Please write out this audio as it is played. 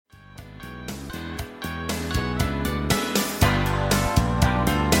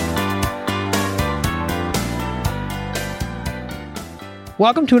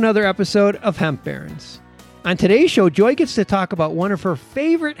Welcome to another episode of Hemp Barons. On today's show, Joy gets to talk about one of her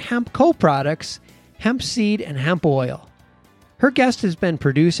favorite hemp co-products, hemp seed and hemp oil. Her guest has been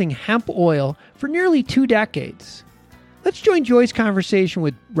producing hemp oil for nearly 2 decades. Let's join Joy's conversation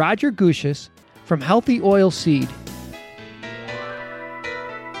with Roger Gushis from Healthy Oil Seed.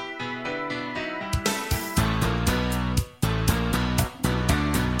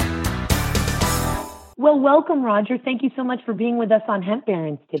 Well, welcome, Roger. Thank you so much for being with us on Hemp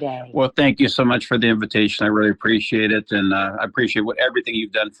Barons today. Well, thank you so much for the invitation. I really appreciate it, and I appreciate everything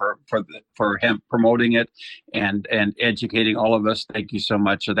you've done for hemp, promoting it and educating all of us. Thank you so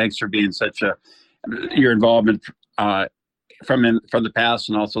much. So thanks for being your involvement from the past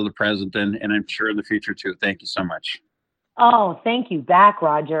and also the present, and I'm sure in the future too. Thank you so much. Oh, thank you back,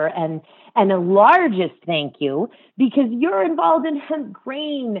 Roger, and the largest thank you because you're involved in hemp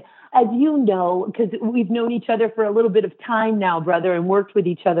grain, as you know, because we've known each other for a little bit of time now, brother, and worked with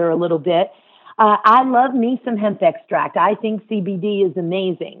each other a little bit. I love me some hemp extract. I think CBD is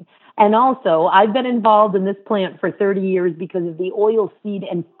amazing. And also, I've been involved in this plant for 30 years because of the oil seed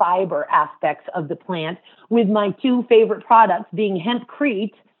and fiber aspects of the plant, with my 2 favorite products being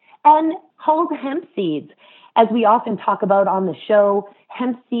hempcrete and whole hemp seeds. As we often talk about on the show,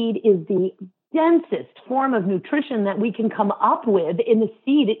 hemp seed is the densest form of nutrition that we can come up with in the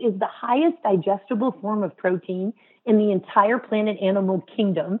seed. It is the highest digestible form of protein in the entire planet animal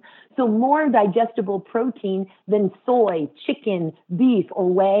kingdom. So more digestible protein than soy, chicken, beef, or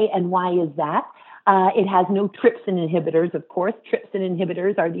whey. And why is that? It has no trypsin inhibitors, of course. Trypsin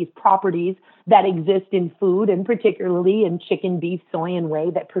inhibitors are these properties that exist in food, and particularly in chicken, beef, soy, and whey,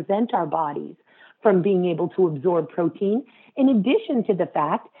 that prevent our bodies from being able to absorb protein, in addition to the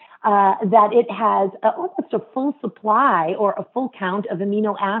fact that it has almost a full supply or a full count of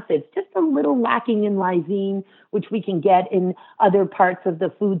amino acids, just a little lacking in lysine, which we can get in other parts of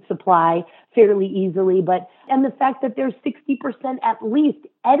the food supply fairly easily. And the fact that there's 60% at least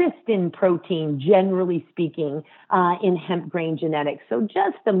edistin protein, generally speaking, in hemp grain genetics. So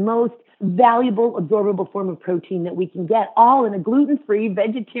just the most valuable, absorbable form of protein that we can get, all in a gluten-free,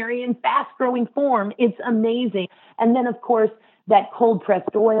 vegetarian, fast-growing form. It's amazing. And then, of course, that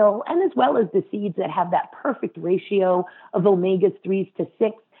cold-pressed oil, and as well as the seeds that have that perfect ratio of omegas-3s to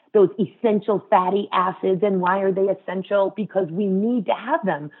 6, those essential fatty acids. And why are they essential? Because we need to have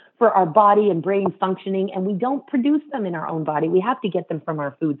them for our body and brain functioning, and we don't produce them in our own body. We have to get them from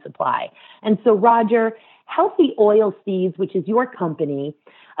our food supply. And so, Roger, Healthy Oil Seeds, which is your company,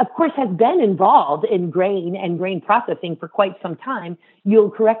 of course, has been involved in grain and grain processing for quite some time.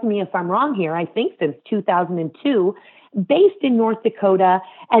 You'll correct me if I'm wrong here. I think since 2002, based in North Dakota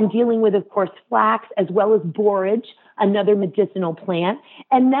and dealing with, of course, flax as well as borage, another medicinal plant,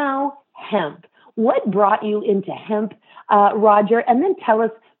 and now hemp. What brought you into hemp, Roger? And then tell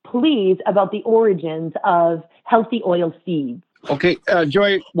us, please, about the origins of Healthy Oil Seeds. Okay,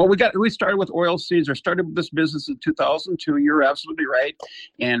 Joy, well, we started with oil seeds, or started this business in 2002. You're absolutely right.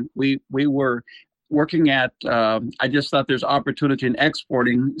 And we were working at, I just thought there's opportunity in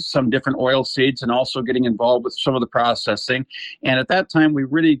exporting some different oil seeds and also getting involved with some of the processing. And at that time, we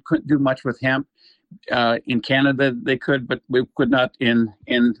really couldn't do much with hemp. In Canada, they could, but we could not in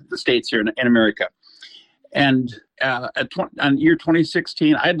the States here in America. And on year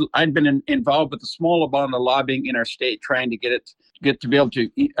 2016, I'd been involved with a small amount of lobbying in our state, trying to get to be able to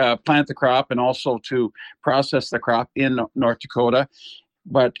plant the crop and also to process the crop in North Dakota.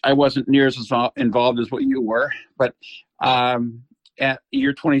 But I wasn't near as involved as what you were. But at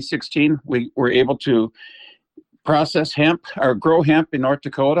year 2016, we were able to process hemp or grow hemp in North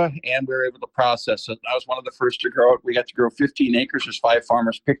Dakota, and we were able to process it. I was one of the first to grow it. We got to grow 15 acres. There's 5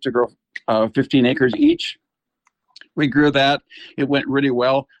 farmers picked to grow 15 acres each. We grew that. It went really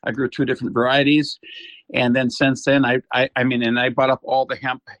well. I grew 2 different varieties. And then since then, I bought up all the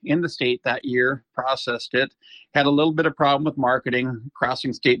hemp in the state that year, processed it, had a little bit of problem with marketing,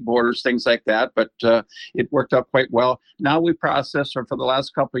 crossing state borders, things like that, but it worked out quite well. Now we process, or for the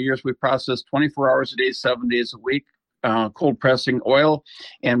last couple of years, we process 24 hours a day, 7 days a week, cold pressing oil,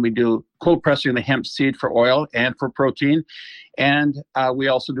 and we do cold pressing the hemp seed for oil and for protein. And we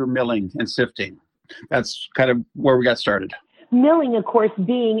also do milling and sifting. That's kind of where we got started. Milling, of course,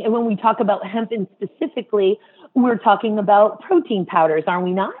 being, and when we talk about hemp specifically, we're talking about protein powders, are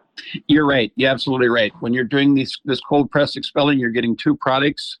we not? You're right. You're absolutely right. When you're doing this cold press expelling, you're getting 2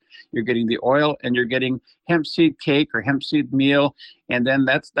 products. You're getting the oil and you're getting hemp seed cake or hemp seed meal. And then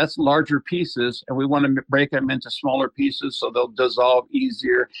that's larger pieces. And we want to break them into smaller pieces so they'll dissolve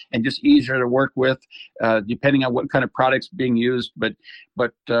easier and just easier to work with, depending on what kind of products being used. But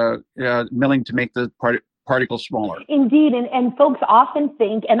milling to make the particles smaller. Indeed, and folks often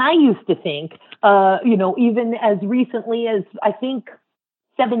think, and I used to think, even as recently as I think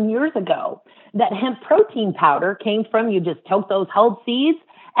 7 years ago, that hemp protein powder came from, you just took those hulled seeds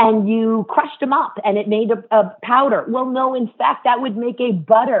and you crushed them up and it made a powder. Well, no, in fact, that would make a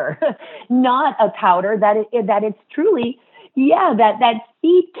butter, not a powder. That it's truly, that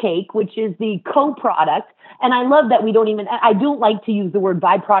seed cake, which is the co-product. And I love that I don't like to use the word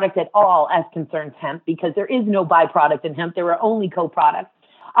byproduct at all as concerns hemp, because there is no byproduct in hemp. There are only co-products.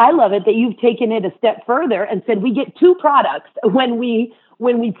 I love it that you've taken it a step further and said we get two products when we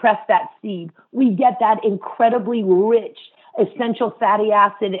press that seed. We get that incredibly rich essential fatty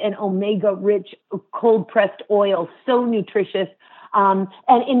acid and omega rich cold pressed oil, so nutritious. And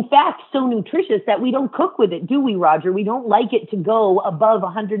in fact, so nutritious that we don't cook with it, do we, Roger? We don't like it to go above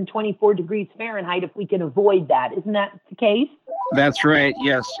 124 degrees Fahrenheit if we can avoid that. Isn't that the case? That's right.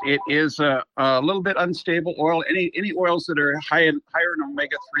 Yes, it is a little bit unstable oil. Any oils that are higher in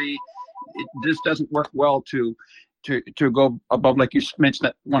omega-3, it just doesn't work well to go above, like you mentioned,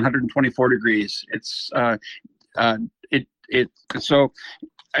 that 124 degrees. It's so.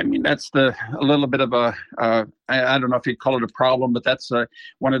 I mean, that's a little bit of a, I don't know if you'd call it a problem, but that's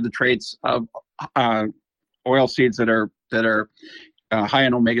one of the traits of oil seeds that are high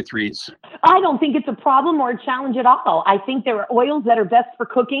in omega-3s. I don't think it's a problem or a challenge at all. I think there are oils that are best for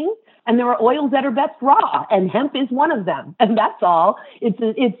cooking and there are oils that are best raw, and hemp is one of them. And that's all.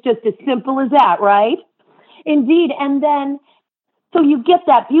 It's just as simple as that, right? Indeed. And then, so you get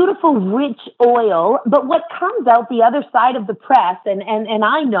that beautiful, rich oil, but what comes out the other side of the press, and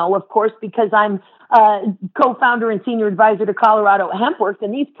I know, of course, because I'm co-founder and senior advisor to Colorado Hempworks,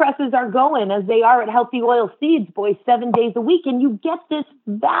 and these presses are going, as they are at Healthy Oil Seeds, boys, 7 days a week, and you get this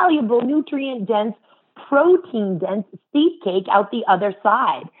valuable, nutrient-dense, protein-dense seed cake out the other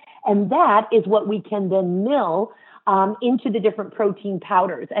side. And that is what we can then mill into the different protein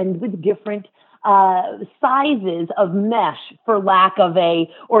powders, and with different sizes of mesh,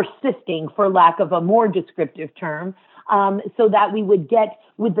 or sifting, for lack of a more descriptive term, so that we would get,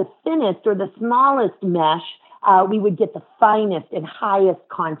 with the thinnest or the smallest mesh, we would get the finest and highest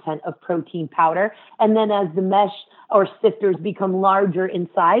content of protein powder. And then as the mesh or sifters become larger in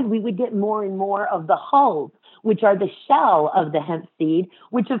size, we would get more and more of the hulls, which are the shell of the hemp seed,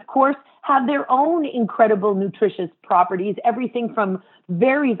 which of course have their own incredible nutritious properties, everything from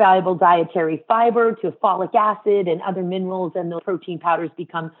very valuable dietary fiber to folic acid and other minerals, and the protein powders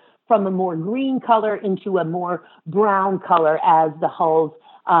become from a more green color into a more brown color as the hulls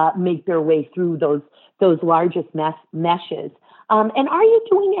make their way through those largest meshes. And are you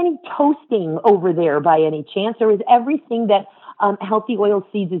doing any toasting over there by any chance, or is everything that Healthy Oil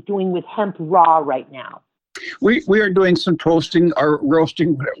Seeds is doing with hemp raw right now? We are doing some toasting or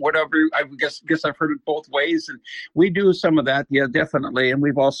roasting, whatever. I guess I've heard it both ways, and we do some of that. Yeah, definitely. And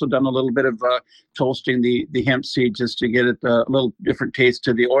we've also done a little bit of toasting the hemp seed just to get it a little different taste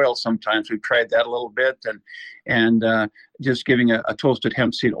to the oil. Sometimes we've tried that a little bit, and just giving a toasted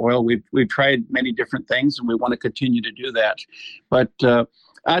hemp seed oil. We've tried many different things, and we want to continue to do that. But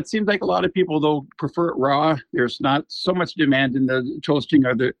it seems like a lot of people, though, prefer it raw. There's not so much demand in the toasting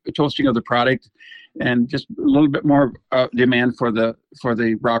of the product, and just a little bit more demand for the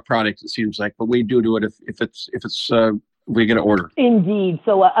raw product, it seems like. But we do it if we get an order. Indeed.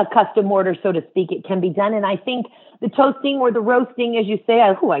 So a custom order, so to speak, it can be done. And I think the toasting or the roasting, as you say,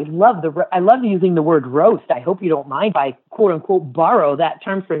 I love using the word roast. I hope you don't mind if I quote unquote borrow that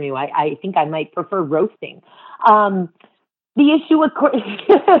term from you. I think I might prefer roasting. The issue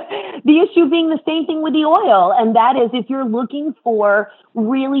being the same thing with the oil, and that is if you're looking for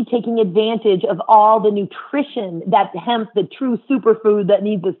really taking advantage of all the nutrition that hemp, the true superfood that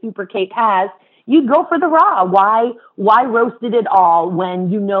needs a super cake, has, you go for the raw. Why roast it at all when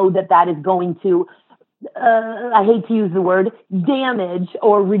you know that is going to, I hate to use the word, damage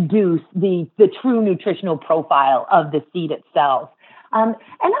or reduce the true nutritional profile of the seed itself? And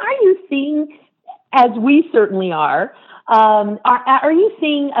are you seeing, as we certainly are you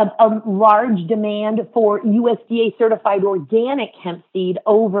seeing a large demand for USDA certified organic hemp seed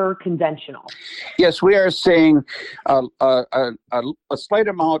over conventional? Yes, we are seeing a slight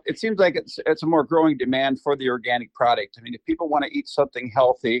amount. It seems like it's a more growing demand for the organic product. I mean, if people want to eat something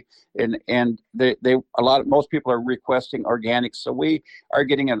healthy, and most people are requesting organic, so we are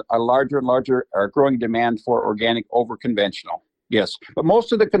getting a larger and larger growing demand for organic over conventional. Yes, but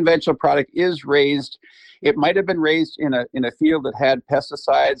most of the conventional product is raised. It might have been raised in a field that had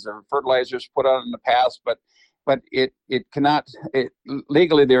pesticides or fertilizers put on in the past, but it cannot.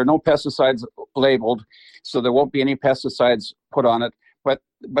 Legally, there are no pesticides labeled, so there won't be any pesticides put on it. But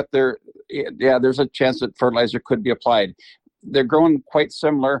there's a chance that fertilizer could be applied. They're growing quite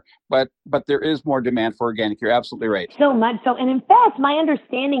similar, but there is more demand for organic. You're absolutely right. So much so. And in fact, my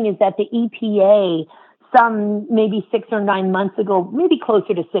understanding is that the EPA, some maybe 6 or 9 months ago, maybe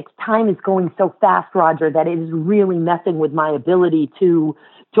closer to 6, time is going so fast, Roger, that it is really messing with my ability to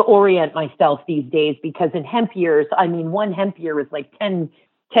orient myself these days, because in hemp years, I mean, one hemp year is like 10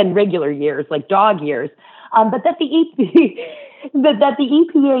 regular years, like dog years. But that the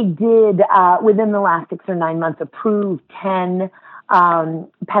EPA did, within the last 6 or 9 months, approve 10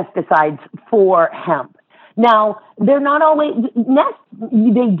 pesticides for hemp. Now, they're not always,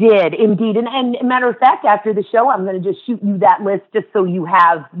 they did indeed. And matter of fact, after the show, I'm going to just shoot you that list just so you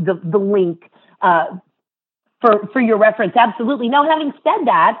have the link for your reference. Absolutely. Now, having said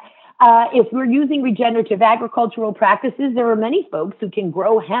that, if we're using regenerative agricultural practices, there are many folks who can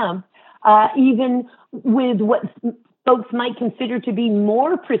grow hemp, even with what folks might consider to be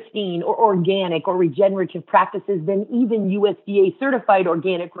more pristine or organic or regenerative practices than even USDA certified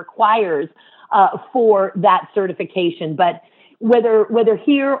organic requires for that certification. But whether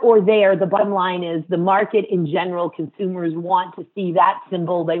here or there, the bottom line is the market in general, consumers want to see that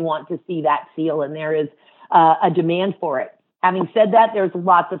symbol, they want to see that seal, and there is a demand for it. Having said that, there's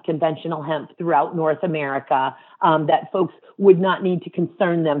lots of conventional hemp throughout North America that folks would not need to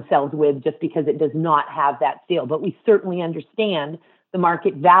concern themselves with just because it does not have that seal. But we certainly understand the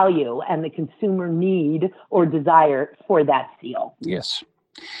market value and the consumer need or desire for that seal. Yes.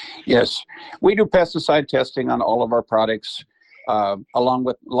 We do pesticide testing on all of our products, along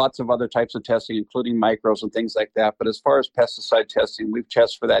with lots of other types of testing, including micros and things like that. But as far as pesticide testing, we've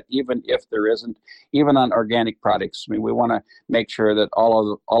tested for that, even if there isn't, even on organic products. I mean, we want to make sure that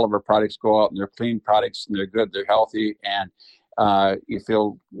all of our products go out and they're clean products and they're good, they're healthy, and you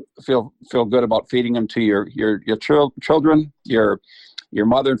feel good about feeding them to your children, your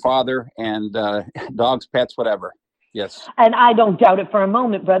mother and father, and dogs, pets, whatever. Yes. And I don't doubt it for a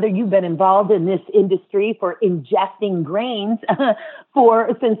moment, brother. You've been involved in this industry for ingesting grains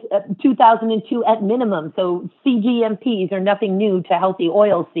since 2002 at minimum. So CGMPs are nothing new to healthy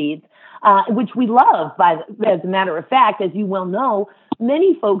oil seeds, which we love. As a matter of fact, as you well know,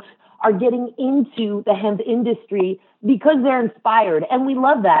 many folks are getting into the hemp industry because they're inspired. And we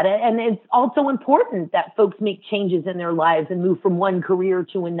love that. And it's also important that folks make changes in their lives and move from one career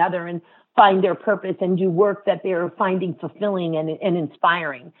to another and find their purpose and do work that they're finding fulfilling and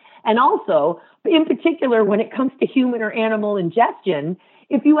inspiring. And also, in particular, when it comes to human or animal ingestion,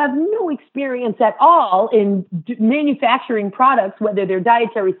 if you have no experience at all in manufacturing products, whether they're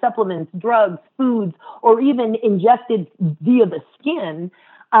dietary supplements, drugs, foods, or even ingested via the skin,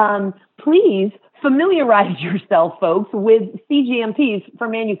 please familiarize yourself, folks, with CGMPs for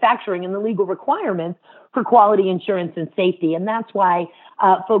manufacturing and the legal requirements for quality assurance and safety. And that's why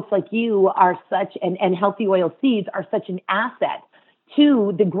folks like you are such, and Healthy Oil Seeds are such an asset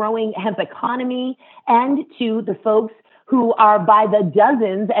to the growing hemp economy and to the folks who are by the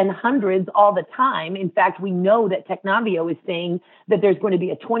dozens and hundreds all the time. In fact, we know that Technavio is saying that there's going to be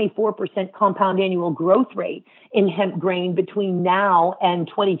a 24% compound annual growth rate in hemp grain between now and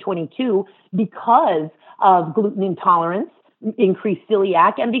 2022 because of gluten intolerance, increased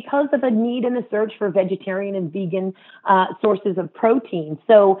celiac, and because of a need and a search for vegetarian and vegan sources of protein.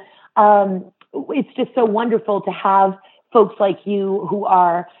 So it's just so wonderful to have folks like you who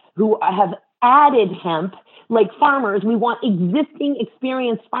have added hemp. Like farmers, we want existing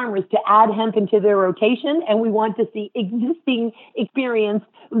experienced farmers to add hemp into their rotation, and we want to see existing experienced,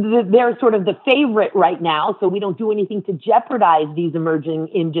 they're sort of the favorite right now, so we don't do anything to jeopardize these emerging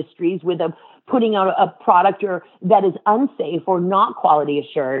industries with putting out a product that is unsafe or not quality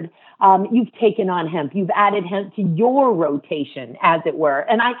assured. You've taken on hemp. You've added hemp to your rotation, as it were.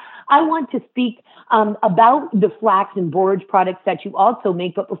 And I want to speak about the flax and borage products that you also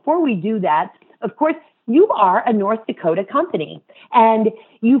make. But before we do that, of course, you are a North Dakota company, and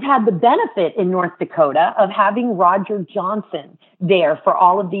you've had the benefit in North Dakota of having Roger Johnson there for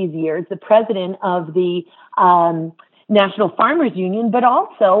all of these years, the president of the National Farmers Union, but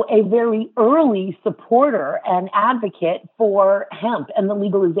also a very early supporter and advocate for hemp and the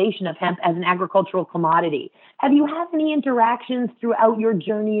legalization of hemp as an agricultural commodity. Have you had any interactions throughout your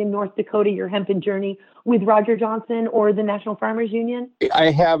journey in North Dakota, your hempen journey, with Roger Johnson or the National Farmers Union?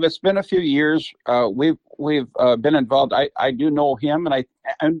 I have. It's been a few years. We've been involved. I do know him, and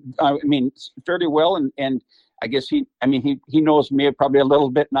I mean fairly well, and I guess he knows me probably a little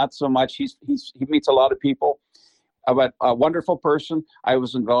bit, not so much. He meets a lot of people. But a wonderful person. I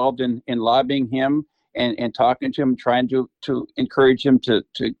was involved in lobbying him and talking to him, trying to encourage him to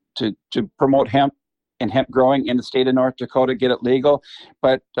promote hemp hemp growing in the state of North Dakota, get it legal.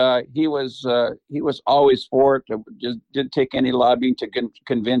 But he was always for it. It just didn't take any lobbying to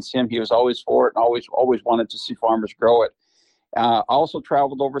convince him. He was always for it and always wanted to see farmers grow it. Also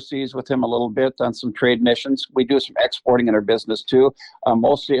traveled overseas with him a little bit on some trade missions. We do some exporting in our business too.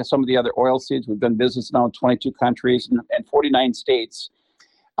 Mostly some of the other oil seeds. We've done business now in 22 countries and 49 states.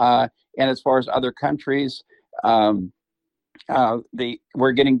 And as far as other countries, we're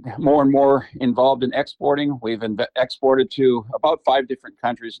getting more and more involved in exporting. We've exported to about 5 different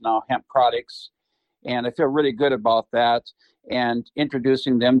countries now, hemp products. And I feel really good about that and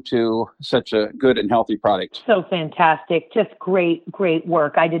introducing them to such a good and healthy product. So fantastic. Just great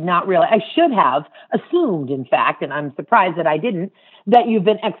work. I did not realize, I should have assumed, in fact, and I'm surprised that I didn't, that you've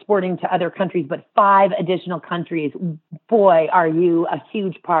been exporting to other countries, but 5 additional countries. Boy, are you a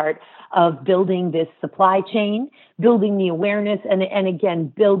huge part of building this supply chain, building the awareness, and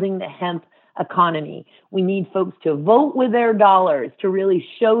again, building the hemp economy. We need folks to vote with their dollars to really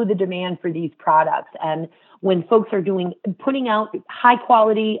show the demand for these products. And when folks are putting out high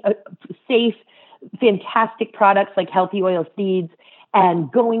quality, safe, fantastic products like Healthy Oil Seeds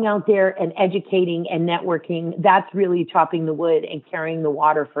and going out there and educating and networking, that's really chopping the wood and carrying the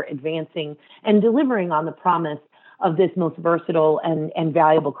water for advancing and delivering on the promise of this most versatile and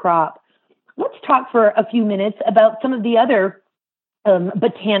valuable crop. Let's talk for a few minutes about some of the other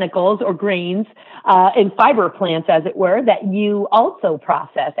botanicals or grains and fiber plants, as it were, that you also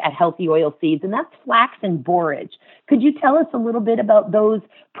process at Healthy Oil Seeds, and that's flax and borage. Could you tell us a little bit about those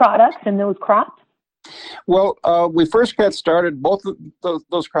products and those crops? Well, we first got started, both of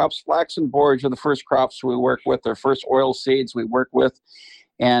those crops, flax and borage, are the first crops we work with, our first oil seeds we work with,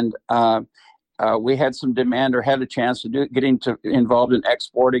 and we had some demand or had a chance to getting involved in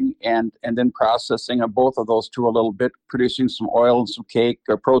exporting and then processing of both of those two a little bit, producing some oil and some cake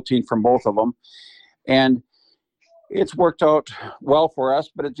or protein from both of them. And it's worked out well for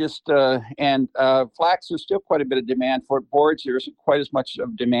us, but it just, flax, there's still quite a bit of demand for it. Borage, there isn't quite as much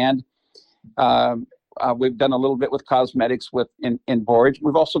of demand. We've done a little bit with cosmetics in borage.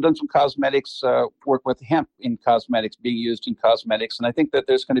 We've also done some cosmetics work with hemp in cosmetics, being used in cosmetics. And I think that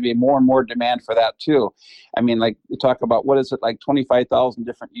there's going to be more and more demand for that too. I mean, like we talk about, what is it, like 25,000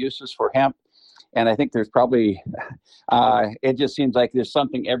 different uses for hemp. And I think there's probably, it just seems like there's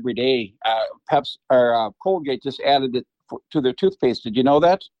something every day. Colgate just added it to their toothpaste. Did you know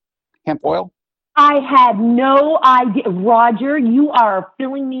that? Hemp oil? I had no idea. Roger, you are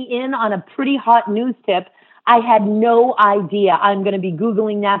filling me in on a pretty hot news tip. I had no idea. I'm going to be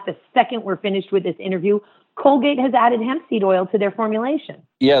Googling that the second we're finished with this interview. Colgate has added hemp seed oil to their formulation.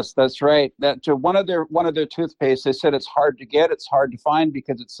 Yes, that's right. That to one of their toothpaste, they said it's hard to get, it's hard to find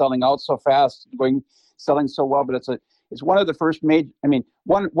because it's selling out so fast, selling so well. But it's one of the first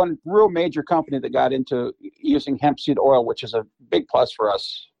one real major company that got into using hemp seed oil, which is a big plus for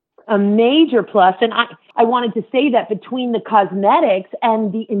us. A major plus. And I wanted to say that between the cosmetics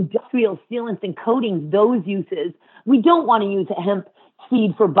and the industrial sealants and coatings, those uses, we don't want to use hemp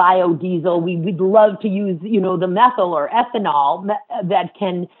seed for biodiesel. We'd love to use, the methyl or ethanol that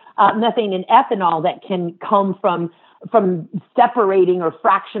can, methane and ethanol that can come from separating or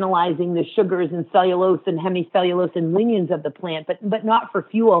fractionalizing the sugars and cellulose and hemicellulose and lignans of the plant, but not for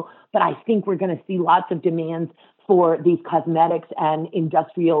fuel. But I think we're going to see lots of demands for these cosmetics and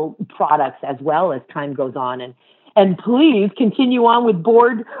industrial products as well as time goes on. And please continue on with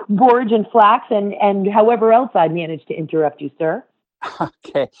borage and flax and however else I managed to interrupt you, sir.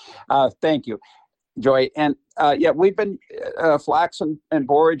 Okay. Thank you, Joy. And we've been flax and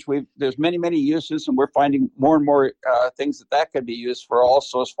borage. There's many uses, and we're finding more and more things that could be used for.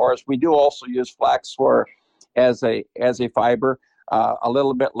 Also, as far as we do also use flax as a fiber, a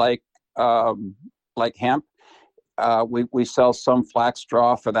little bit like hemp. We sell some flax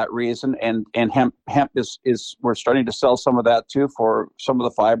straw for that reason, and hemp is we're starting to sell some of that too for some of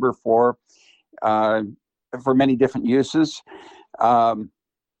the fiber for many different uses.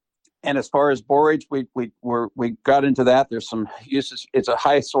 And as far as borage, we got into that. There's some uses. It's a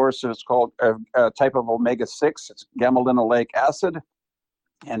high source. It's called a type of omega-6. It's gamma-linolenic acid,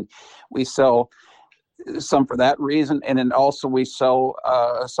 and we sell some for that reason. And then also we sell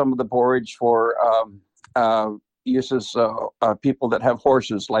some of the borage for uses people that have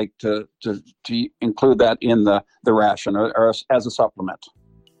horses like to include that in the ration or as a supplement.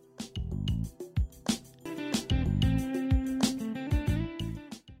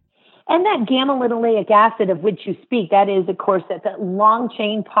 And that gamma-linolenic acid of which you speak, that is, of course, that's a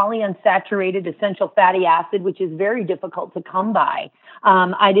long-chain polyunsaturated essential fatty acid, which is very difficult to come by.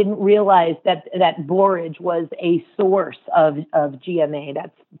 I didn't realize that borage was a source of GMA.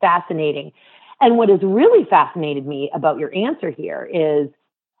 That's fascinating. And what has really fascinated me about your answer here is,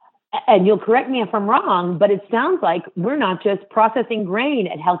 and you'll correct me if I'm wrong, but it sounds like we're not just processing grain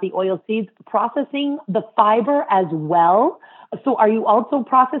at Healthy Oilseeds, processing the fiber as well. So are you also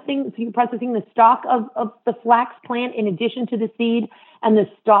processing the stalk of the flax plant in addition to the seed, and the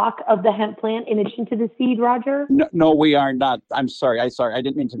stalk of the hemp plant in addition to the seed, Roger? No, we are not. I'm sorry. I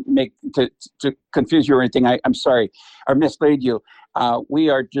didn't mean to confuse you or anything. I'm sorry or mislead you. We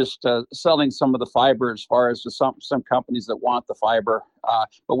are just selling some of the fiber as far as to some companies that want the fiber,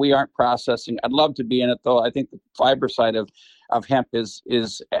 but we aren't processing. I'd love to be in it, though. I think the fiber side of hemp is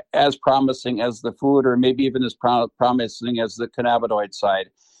as promising as the food, or maybe even as promising as the cannabinoid side.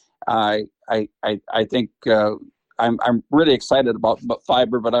 I think I'm really excited about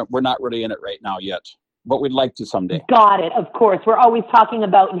fiber, but we're not really in it right now yet. But we'd like to someday. Got it. Of course. We're always talking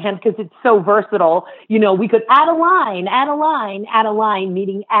about in hemp because it's so versatile. You know, we could add a line,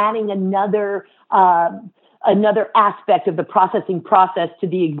 meaning adding another aspect of the processing process to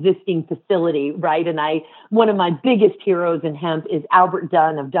the existing facility, right? And one of my biggest heroes in hemp is Albert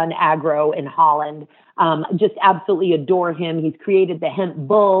Dunn of Dunn Agro in Holland. Just absolutely adore him. He's created the hemp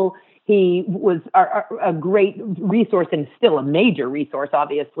bull. He was a great resource and still a major resource,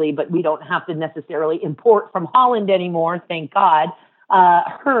 obviously, but we don't have to necessarily import from Holland anymore, thank God.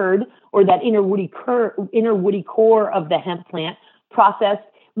 Hurd, or that inner woody core of the hemp plant, processed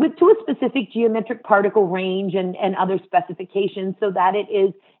to a specific geometric particle range and other specifications so that it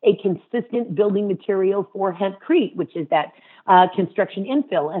is a consistent building material for hempcrete, which is that construction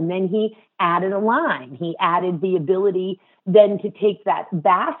infill. And then he added a line. He added the ability then to take that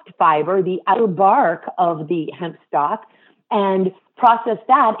bast fiber, the outer bark of the hemp stalk, and process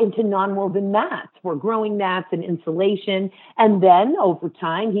that into nonwoven mats for growing mats and insulation. And then over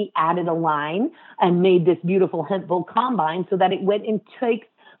time, he added a line and made this beautiful hemp bull combine so that it went and takes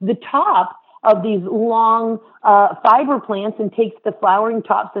the top of these long fiber plants and takes the flowering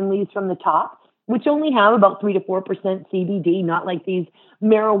tops and leaves from the top, which only have about 3 to 4% CBD, not like these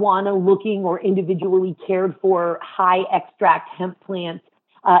marijuana-looking or individually cared for high extract hemp plants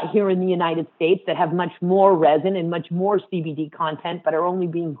here in the United States that have much more resin and much more CBD content, but are only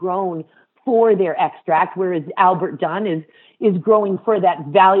being grown for their extract, whereas Albert Dunn is growing for that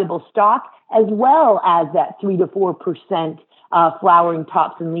valuable stock, as well as that 3 to 4% flowering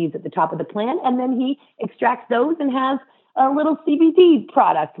tops and leaves at the top of the plant. And then he extracts those and has a little CBD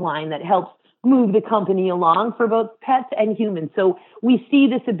product line that helps move the company along for both pets and humans. So we see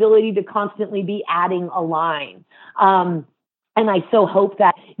this ability to constantly be adding a line. And I so hope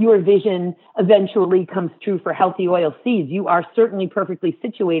that your vision eventually comes true for Healthy Oilseeds. You are certainly perfectly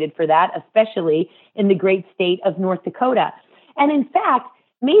situated for that, especially in the great state of North Dakota. And in fact,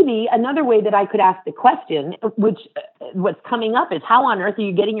 maybe another way that I could ask the question, which what's coming up, is how on earth are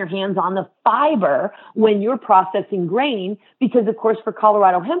you getting your hands on the fiber when you're processing grain? Because, of course, for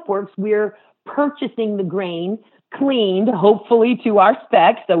Colorado Hemp Works, we're purchasing the grain cleaned, hopefully to our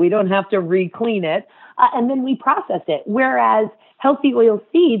specs, so we don't have to re-clean it, and then we process it. Whereas Healthy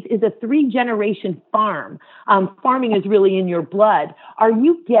Oilseeds is a 3-generation farm. Farming is really in your blood. Are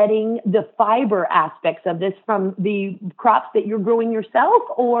you getting the fiber aspects of this from the crops that you're growing yourself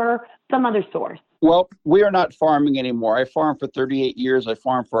or some other source? Well, we are not farming anymore. I farmed for 38 years. I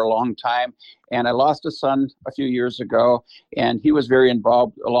farmed for a long time. And I lost a son a few years ago. And he was very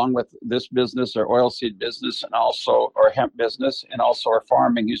involved along with this business, our oilseed business, and also our hemp business, and also our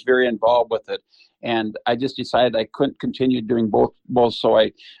farming. He was very involved with it. And I just decided I couldn't continue doing both. So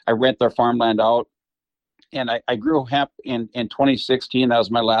I rent their farmland out. And I grew hemp in 2016. That was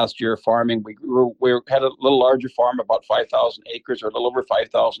my last year of farming. We had a little larger farm, about 5,000 acres, or a little over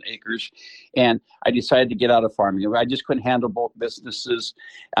 5,000 acres. And I decided to get out of farming. I just couldn't handle both businesses.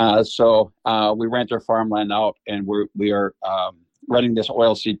 So we rent our farmland out, and we are running this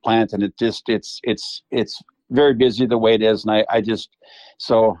oilseed plant. And it's very busy the way it is. And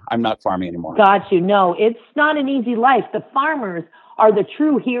so I'm not farming anymore. Got you. No, it's not an easy life. The farmers are the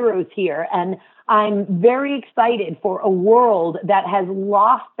true heroes here. And I'm very excited for a world that has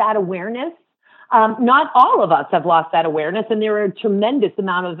lost that awareness. Not all of us have lost that awareness, and there are a tremendous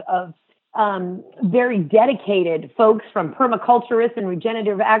amount of very dedicated folks, from permaculturists and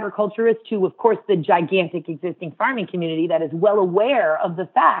regenerative agriculturists to, of course, the gigantic existing farming community that is well aware of the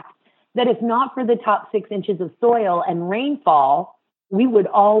fact that if not for the top 6 inches of soil and rainfall, we would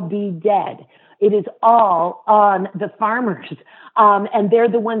all be dead. It is all on the farmers, and they're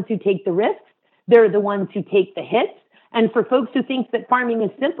the ones who take the risks. They're the ones who take the hits. And for folks who think that farming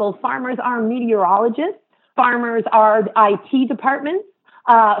is simple, farmers are meteorologists. Farmers are IT departments.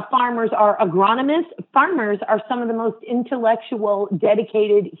 Farmers are agronomists. Farmers are some of the most intellectual,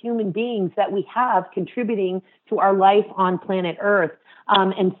 dedicated human beings that we have contributing to our life on planet Earth.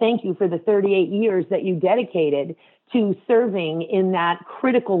 And thank you for the 38 years that you dedicated to serving in that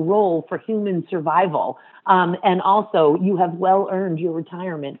critical role for human survival. And also, you have well earned your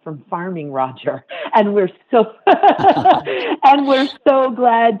retirement from farming, Roger. And we're so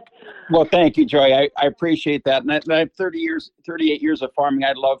glad. Well, thank you, Joy. I appreciate that. And I have 38 years of farming.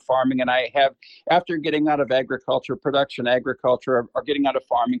 I love farming. And I have, after getting out of agriculture, production agriculture, or getting out of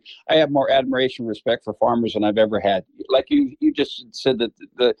farming, I have more admiration and respect for farmers than I've ever had. Like you just said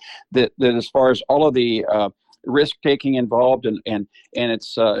that that as far as all of the risk taking involved and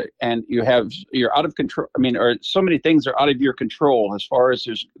it's and you're out of control. I mean, or so many things are out of your control as far as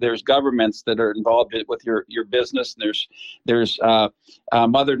there's governments that are involved with your business, and there's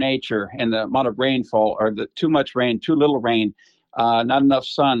Mother Nature and the amount of rainfall, or the too much rain, too little rain, not enough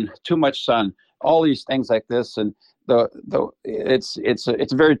sun, too much sun, all these things like this. And it's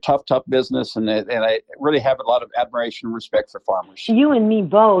a very tough business, and I really have a lot of admiration and respect for farmers. You and me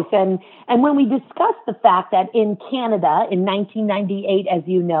both. And when we discussed the fact that in Canada in 1998, as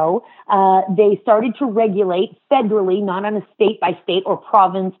you know, they started to regulate federally, not on a state by state or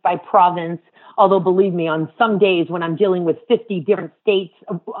province by province. Although, believe me, on some days when I'm dealing with 50 different states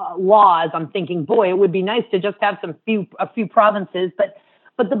laws, I'm thinking, boy, it would be nice to just have a few provinces.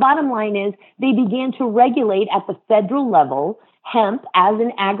 But the bottom line is they began to regulate at the federal level hemp as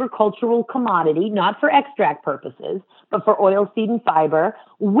an agricultural commodity, not for extract purposes, but for oil, seed, and fiber,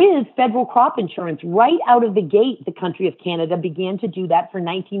 with federal crop insurance. Right out of the gate, the country of Canada began to do that for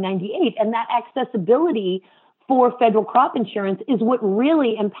 1998. And that accessibility for federal crop insurance is what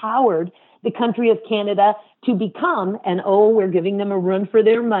really empowered the country of Canada to become, and we're giving them a run for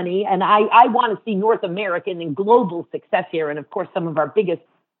their money. And I want to see North American and global success here. And of course, some of our biggest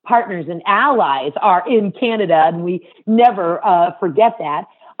partners and allies are in Canada, and we never forget that.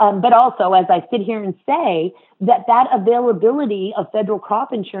 But also, as I sit here and say, that availability of federal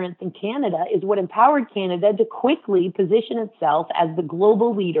crop insurance in Canada is what empowered Canada to quickly position itself as the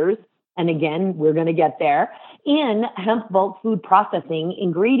global leaders, and again, we're going to get there, in hemp bulk food processing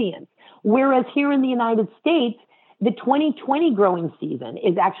ingredients. Whereas here in the United States, the 2020 growing season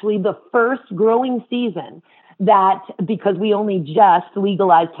is actually the first growing season that, because we only just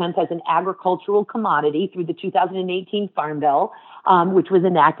legalized hemp as an agricultural commodity through the 2018 Farm Bill, which was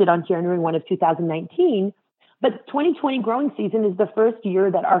enacted on January 1 of 2019. But 2020 growing season is the first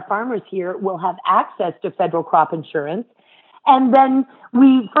year that our farmers here will have access to federal crop insurance. And then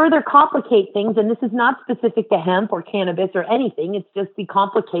we further complicate things, and this is not specific to hemp or cannabis or anything. It's just the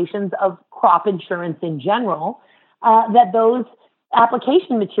complications of crop insurance in general, that those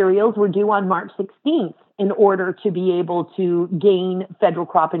application materials were due on March 16th in order to be able to gain federal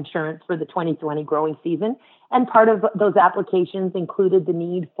crop insurance for the 2020 growing season. And part of those applications included the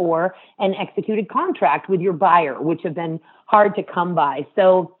need for an executed contract with your buyer, which have been hard to come by.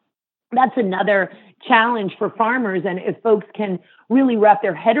 So that's another challenge for farmers. And if folks can really wrap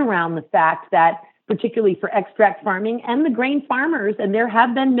their head around the fact that, particularly for extract farming and the grain farmers, and there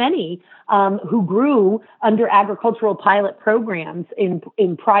have been many who grew under agricultural pilot programs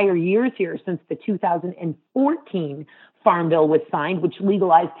in prior years here since the 2014 Farm Bill was signed, which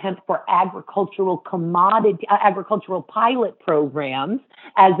legalized hemp for agricultural pilot programs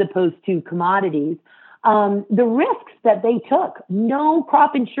as opposed to commodities. The risks that they took, no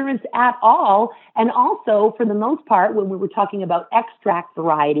crop insurance at all. And also, for the most part, when we were talking about extract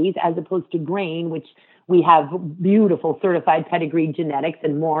varieties as opposed to grain, which we have beautiful certified pedigree genetics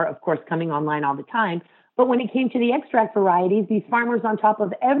and more, of course, coming online all the time. But when it came to the extract varieties, these farmers, on top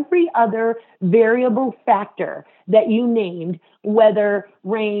of every other variable factor that you named, weather,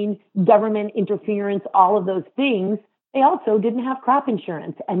 rain, government interference, all of those things, they also didn't have crop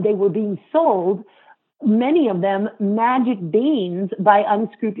insurance, and they were being sold, many of them, magic beans by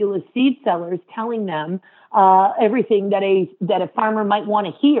unscrupulous seed sellers, telling them everything that a farmer might want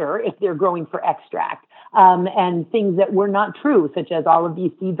to hear if they're growing for extract, and things that were not true, such as all of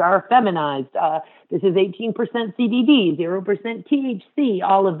these seeds are feminized. This is 18% CBD, 0% THC,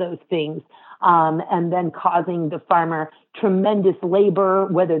 all of those things, and then causing the farmer tremendous labor,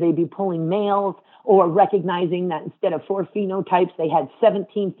 whether they be pulling males or recognizing that instead of 4 phenotypes, they had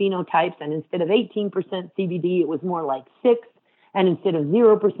 17 phenotypes, and instead of 18% CBD, it was more like 6, and instead of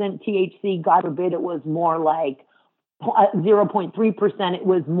 0% THC, God forbid, it was more like 0.3%, it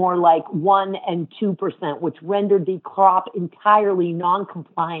was more like 1 and 2%, which rendered the crop entirely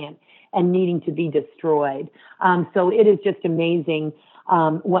non-compliant and needing to be destroyed. So it is just amazing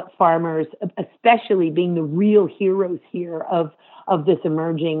what farmers, especially being the real heroes here of of this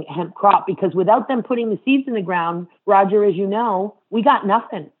emerging hemp crop, because without them putting the seeds in the ground, Roger, as you know, we got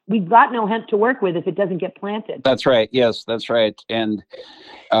nothing. We've got no hemp to work with if it doesn't get planted. That's right. Yes, that's right. And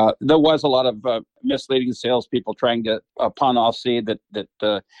there was a lot of misleading salespeople trying to pawn off seed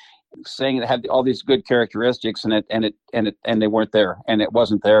that saying it had all these good characteristics, and they weren't there, and it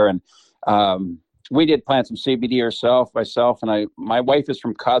wasn't there. And we did plant some CBD myself, and my wife is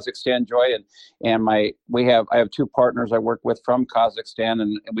from Kazakhstan, Joy, and I have two partners I work with from Kazakhstan,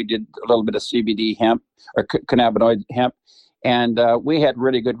 and we did a little bit of CBD hemp or cannabinoid hemp, and we had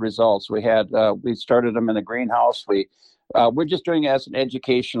really good results. We started them in the greenhouse. We're just doing it as an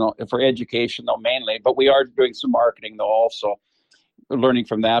educational mainly, but we are doing some marketing though also. Learning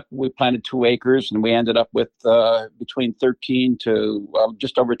from that, we planted 2 acres, and we ended up with between 13 to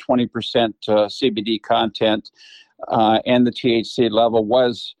just over 20% CBD content, and the THC level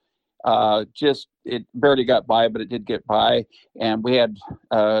was it barely got by, but it did get by, and we had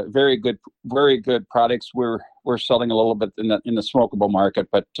very good products. We're selling a little bit in the smokable market,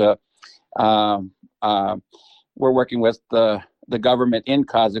 but we're working with the government in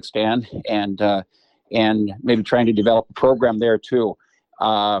Kazakhstan, and maybe trying to develop a program there too,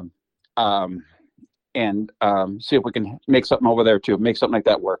 and see if we can make something over there too, make something like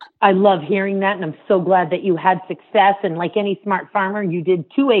that work. I love hearing that, and I'm so glad that you had success. And like any smart farmer, you did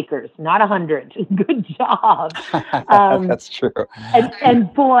 2 acres, not 100. Good job. That's true.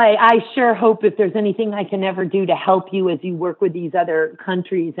 And boy, I sure hope if there's anything I can ever do to help you as you work with these other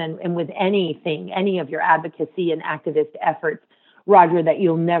countries and with any of your advocacy and activist efforts, Roger, that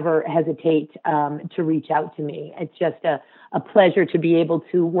you'll never hesitate to reach out to me. It's just a pleasure to be able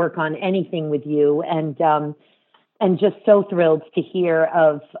to work on anything with you, and just so thrilled to hear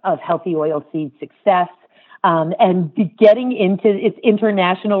of Healthy Oilseeds' success, and getting into its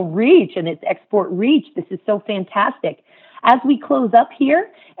international reach and its export reach. This is so fantastic. As we close up here,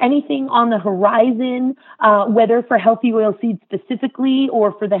 anything on the horizon, whether for Healthy Oilseeds specifically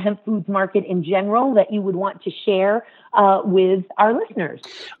or for the hemp foods market in general, that you would want to share with our listeners?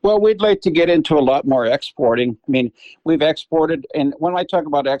 Well, we'd like to get into a lot more exporting. I mean, we've exported, and when I talk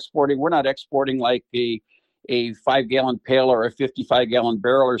about exporting, we're not exporting like a 5-gallon pail or a 55-gallon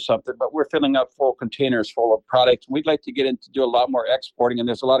barrel or something, but we're filling up full containers full of product. We'd like to get into do a lot more exporting, and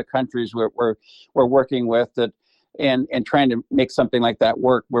there's a lot of countries we're working with that. And trying to make something like that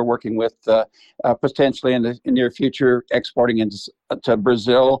work. We're working with potentially in the near future exporting into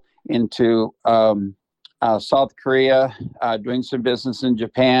Brazil, into South Korea, doing some business in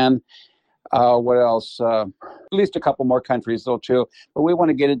Japan. What else? At least a couple more countries though too. But we want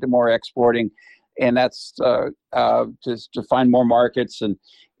to get into more exporting, and that's just to find more markets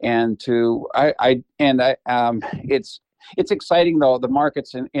it's exciting though. The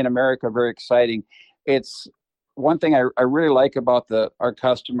markets in America are very exciting. It's one thing I really like about our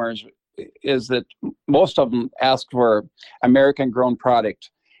customers is that most of them ask for American-grown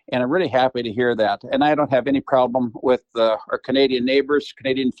product, and I'm really happy to hear that. And I don't have any problem with our Canadian neighbors,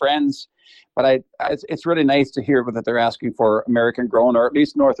 Canadian friends, but it's really nice to hear that they're asking for American-grown or at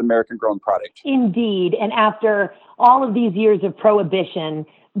least North American-grown product. Indeed, and after all of these years of prohibition,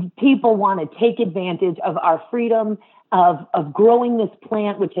 people want to take advantage of our freedom of growing this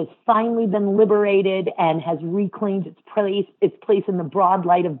plant, which has finally been liberated and has reclaimed its place in the broad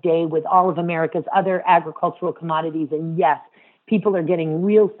light of day with all of America's other agricultural commodities. And yes, people are getting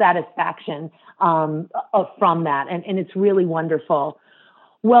real satisfaction from that. And it's really wonderful.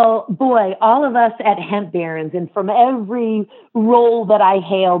 Well, boy, all of us at Hemp Barons, and from every role that I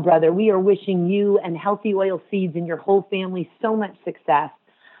hail, brother, we are wishing you and Healthy Oilseeds and your whole family so much success.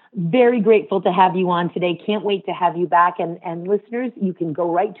 Very grateful to have you on today. Can't wait to have you back. And listeners, you can go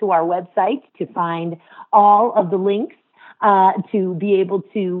right to our website to find all of the links to be able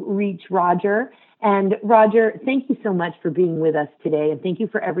to reach Roger. And Roger, thank you so much for being with us today. And thank you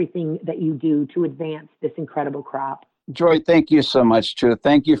for everything that you do to advance this incredible crop. Joy, thank you so much, too.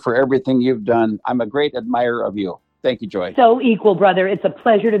 Thank you for everything you've done. I'm a great admirer of you. Thank you, Joy. So equal, brother. It's a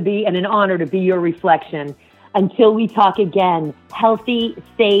pleasure to be and an honor to be your reflection. Until we talk again, healthy,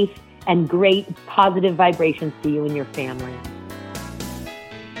 safe, and great positive vibrations to you and your family.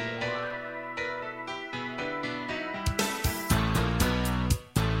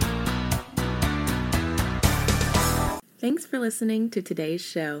 Thanks for listening to today's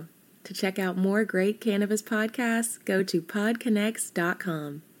show. To check out more great cannabis podcasts, go to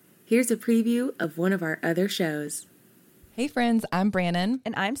podconnects.com. Here's a preview of one of our other shows. Hey friends, I'm Brannon.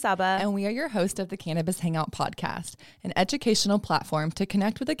 And I'm Saba. And we are your host of the Cannabis Hangout podcast, an educational platform to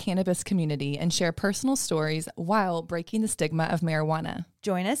connect with the cannabis community and share personal stories while breaking the stigma of marijuana.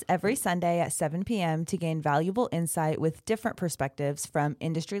 Join us every Sunday at 7 p.m. to gain valuable insight with different perspectives from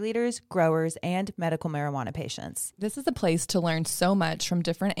industry leaders, growers, and medical marijuana patients. This is a place to learn so much from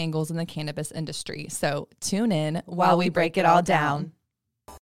different angles in the cannabis industry. So tune in while we break it all down.